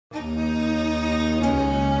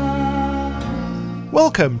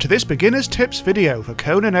Welcome to this beginner's tips video for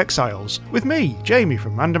Conan Exiles, with me, Jamie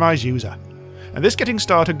from Randomise User. And this getting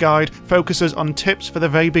started guide focuses on tips for the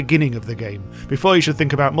very beginning of the game, before you should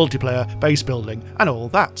think about multiplayer, base building and all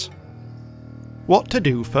that. What to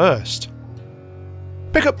do first?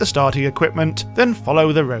 Pick up the starting equipment, then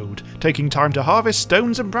follow the road, taking time to harvest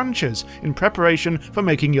stones and branches in preparation for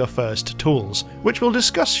making your first tools, which we'll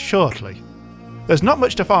discuss shortly. There's not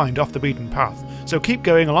much to find off the beaten path, so keep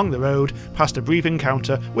going along the road past a brief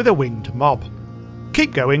encounter with a winged mob.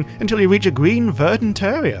 Keep going until you reach a green verdant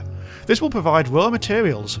area. This will provide raw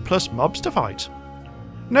materials plus mobs to fight.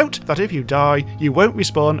 Note that if you die, you won't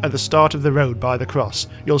respawn at the start of the road by the cross.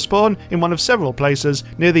 You'll spawn in one of several places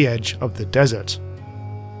near the edge of the desert.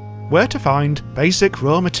 Where to find basic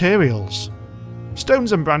raw materials?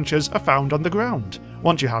 Stones and branches are found on the ground.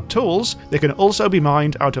 Once you have tools, they can also be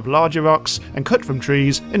mined out of larger rocks and cut from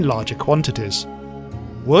trees in larger quantities.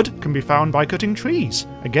 Wood can be found by cutting trees,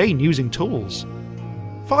 again using tools.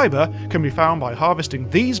 Fibre can be found by harvesting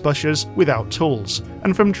these bushes without tools,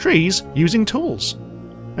 and from trees using tools.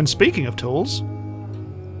 And speaking of tools,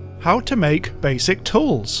 how to make basic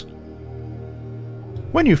tools.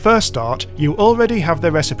 When you first start, you already have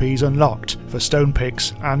the recipes unlocked for stone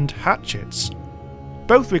picks and hatchets.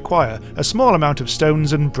 Both require a small amount of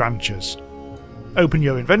stones and branches. Open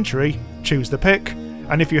your inventory, choose the pick,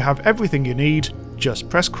 and if you have everything you need, just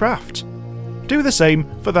press craft. Do the same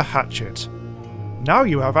for the hatchet. Now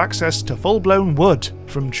you have access to full-blown wood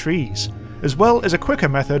from trees, as well as a quicker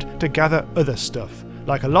method to gather other stuff,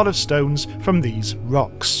 like a lot of stones from these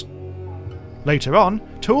rocks. Later on,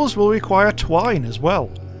 tools will require twine as well.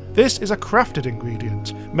 This is a crafted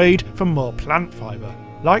ingredient, made from more plant fibre,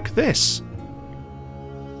 like this.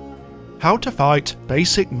 How to fight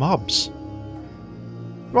basic mobs.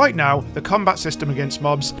 Right now, the combat system against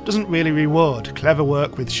mobs doesn't really reward clever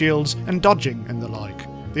work with shields and dodging and the like.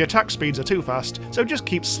 The attack speeds are too fast, so just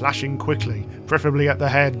keep slashing quickly, preferably at the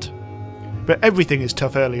head. But everything is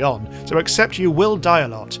tough early on, so accept you will die a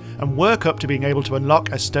lot, and work up to being able to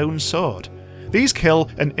unlock a stone sword. These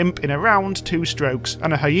kill an imp in around 2 strokes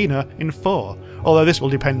and a hyena in 4, although this will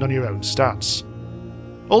depend on your own stats.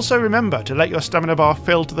 Also remember to let your stamina bar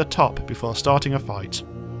fill to the top before starting a fight.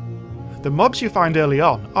 The mobs you find early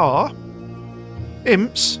on are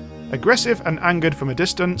imps, aggressive and angered from a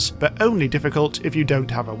distance, but only difficult if you don't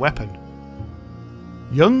have a weapon.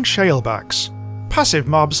 Young shalebacks, passive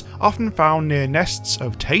mobs often found near nests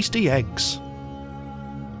of tasty eggs.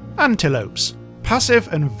 Antelopes, passive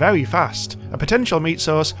and very fast, a potential meat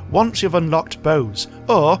source once you've unlocked bows,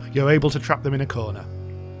 or you're able to trap them in a corner.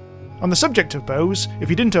 On the subject of bows, if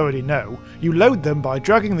you didn't already know, you load them by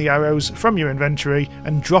dragging the arrows from your inventory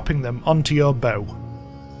and dropping them onto your bow.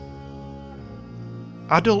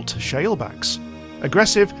 Adult shalebacks,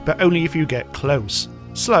 aggressive but only if you get close,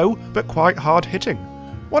 slow but quite hard hitting,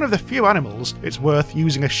 one of the few animals it's worth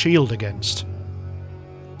using a shield against.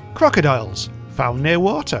 Crocodiles, found near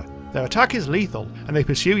water, their attack is lethal and they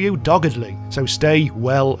pursue you doggedly, so stay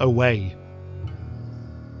well away.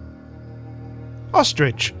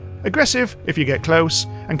 Ostrich, aggressive if you get close,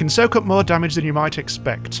 and can soak up more damage than you might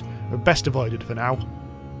expect, but best avoided for now.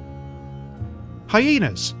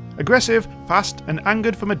 Hyenas, aggressive, fast and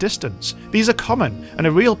angered from a distance. These are common and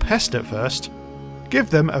a real pest at first. Give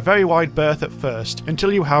them a very wide berth at first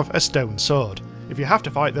until you have a stone sword. If you have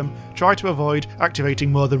to fight them, try to avoid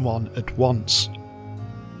activating more than one at once.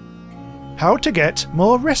 How to get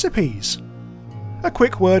more recipes. A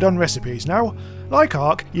quick word on recipes now. Like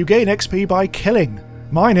Ark, you gain XP by killing,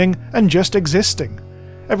 mining and just existing.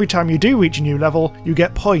 Every time you do reach a new level, you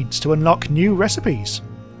get points to unlock new recipes.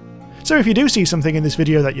 So if you do see something in this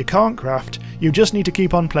video that you can't craft, you just need to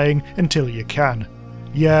keep on playing until you can.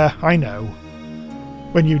 Yeah, I know.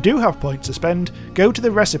 When you do have points to spend, go to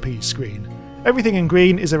the recipes screen. Everything in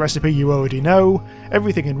green is a recipe you already know,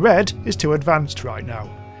 everything in red is too advanced right now.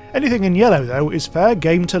 Anything in yellow though is fair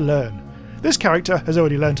game to learn. This character has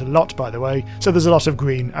already learnt a lot by the way, so there's a lot of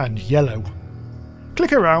green and yellow.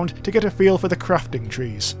 Click around to get a feel for the crafting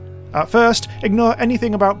trees. At first, ignore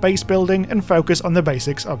anything about base building and focus on the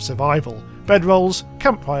basics of survival, bedrolls,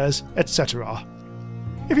 campfires, etc.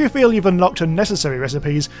 If you feel you've unlocked unnecessary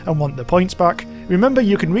recipes and want the points back, remember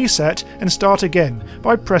you can reset and start again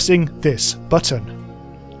by pressing this button.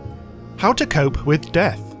 How to cope with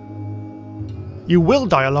death. You will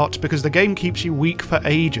die a lot because the game keeps you weak for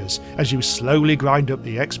ages as you slowly grind up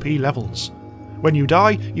the XP levels. When you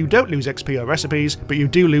die, you don't lose XP or recipes, but you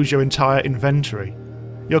do lose your entire inventory.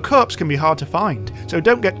 Your corpse can be hard to find, so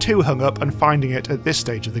don't get too hung up on finding it at this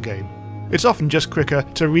stage of the game. It's often just quicker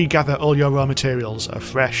to regather all your raw materials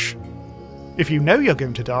afresh. If you know you're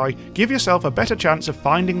going to die, give yourself a better chance of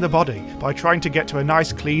finding the body by trying to get to a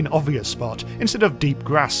nice clean obvious spot instead of deep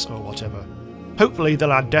grass or whatever. Hopefully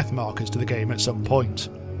they'll add death markers to the game at some point.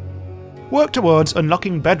 Work towards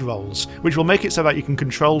unlocking bedrolls, which will make it so that you can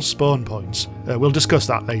control spawn points. We'll discuss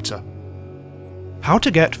that later. How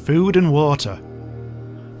to get food and water.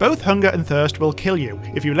 Both hunger and thirst will kill you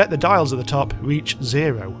if you let the dials at the top reach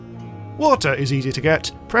 0. Water is easy to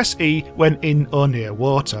get, press E when in or near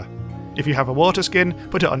water. If you have a waterskin,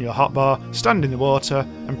 put it on your hotbar, stand in the water,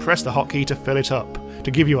 and press the hotkey to fill it up,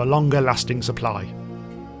 to give you a longer lasting supply.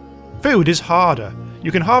 Food is harder.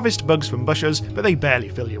 You can harvest bugs from bushes, but they barely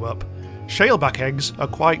fill you up. Shaleback eggs are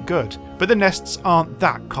quite good, but the nests aren't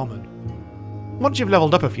that common. Once you've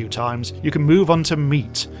leveled up a few times, you can move on to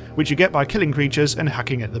meat, which you get by killing creatures and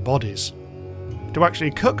hacking at the bodies. To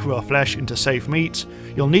actually cook raw flesh into safe meat,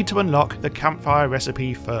 you'll need to unlock the campfire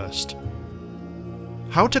recipe first.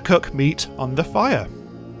 How to cook meat on the fire.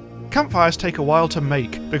 Campfires take a while to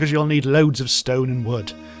make because you'll need loads of stone and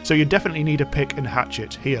wood, so you definitely need a pick and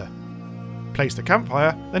hatchet here. Place the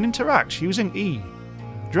campfire, then interact using E.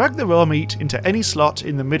 Drag the raw meat into any slot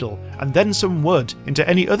in the middle and then some wood into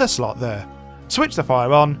any other slot there. Switch the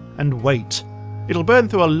fire on and wait. It'll burn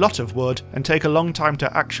through a lot of wood and take a long time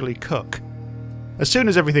to actually cook. As soon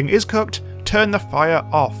as everything is cooked, turn the fire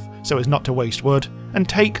off so as not to waste wood, and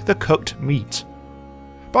take the cooked meat.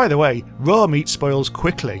 By the way, raw meat spoils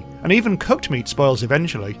quickly, and even cooked meat spoils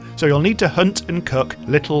eventually, so you'll need to hunt and cook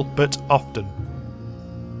little but often.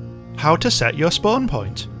 How to set your spawn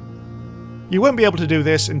point. You won't be able to do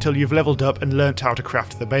this until you've leveled up and learnt how to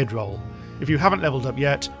craft the bedroll. If you haven't leveled up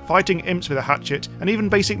yet, fighting imps with a hatchet and even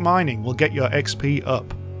basic mining will get your XP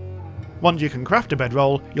up. Once you can craft a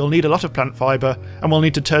bedroll, you'll need a lot of plant fibre and will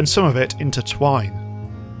need to turn some of it into twine.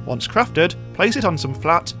 Once crafted, place it on some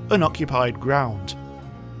flat, unoccupied ground.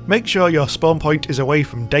 Make sure your spawn point is away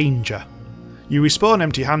from danger. You respawn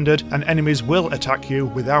empty-handed and enemies will attack you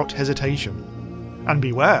without hesitation. And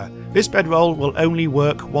beware, this bedroll will only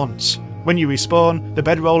work once. When you respawn, the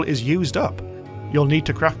bedroll is used up. You'll need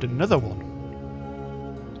to craft another one.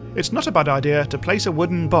 It's not a bad idea to place a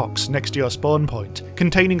wooden box next to your spawn point,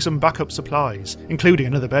 containing some backup supplies, including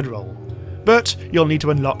another bedroll. But you'll need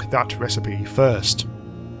to unlock that recipe first.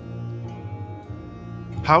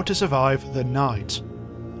 How to survive the night.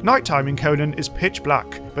 Nighttime in Conan is pitch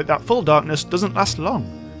black, but that full darkness doesn't last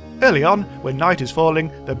long. Early on, when night is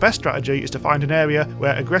falling, the best strategy is to find an area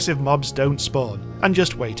where aggressive mobs don't spawn, and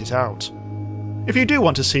just wait it out. If you do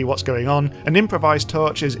want to see what's going on, an improvised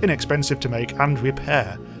torch is inexpensive to make and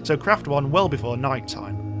repair, so craft one well before night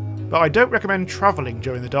time. But I don't recommend travelling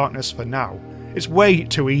during the darkness for now. It's way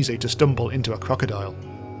too easy to stumble into a crocodile.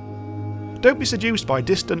 Don't be seduced by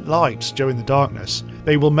distant lights during the darkness.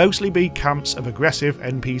 They will mostly be camps of aggressive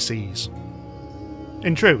NPCs.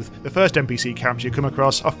 In truth, the first NPC camps you come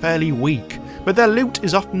across are fairly weak, but their loot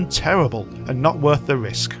is often terrible and not worth the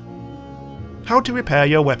risk. How to repair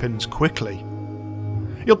your weapons quickly.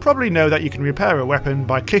 You'll probably know that you can repair a weapon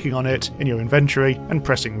by clicking on it in your inventory and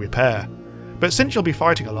pressing repair. But since you'll be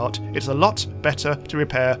fighting a lot, it's a lot better to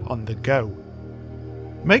repair on the go.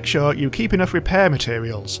 Make sure you keep enough repair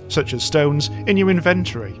materials, such as stones, in your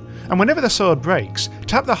inventory, and whenever the sword breaks,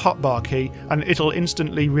 tap the hotbar key and it'll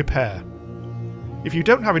instantly repair. If you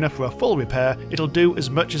don't have enough for a full repair, it'll do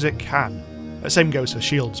as much as it can. The same goes for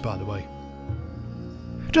shields, by the way.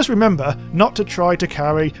 Just remember not to try to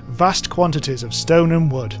carry vast quantities of stone and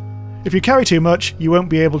wood. If you carry too much, you won't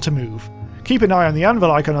be able to move. Keep an eye on the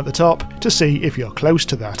anvil icon at the top to see if you're close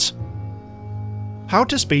to that. How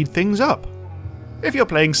to speed things up. If you're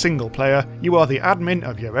playing single player, you are the admin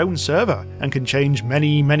of your own server and can change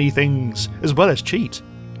many things, as well as cheat.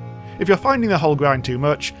 If you're finding the whole grind too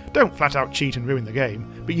much, don't flat out cheat and ruin the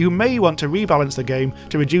game, but you may want to rebalance the game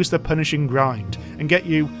to reduce the punishing grind and get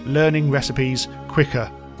you learning recipes quicker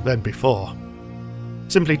than before.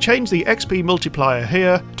 Simply change the XP multiplier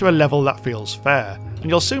here to a level that feels fair, and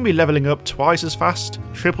you'll soon be levelling up twice as fast,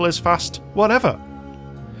 triple as fast, whatever.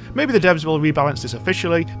 Maybe the devs will rebalance this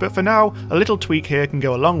officially, but for now, a little tweak here can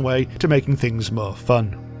go a long way to making things more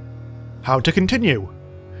fun. How to continue.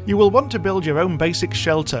 You will want to build your own basic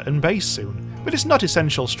shelter and base soon, but it's not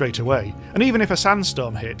essential straight away, and even if a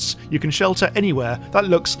sandstorm hits, you can shelter anywhere that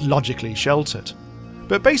looks logically sheltered.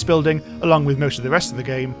 But base building, along with most of the rest of the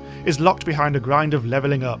game, is locked behind a grind of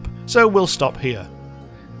levelling up, so we'll stop here.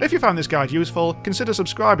 If you found this guide useful, consider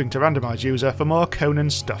subscribing to Randomise User for more Conan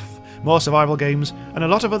stuff, more survival games, and a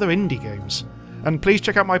lot of other indie games. And please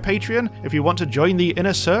check out my Patreon if you want to join the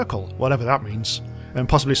inner circle, whatever that means, and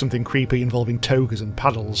possibly something creepy involving togas and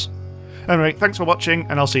paddles. Anyway, thanks for watching,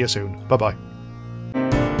 and I'll see you soon. Bye bye.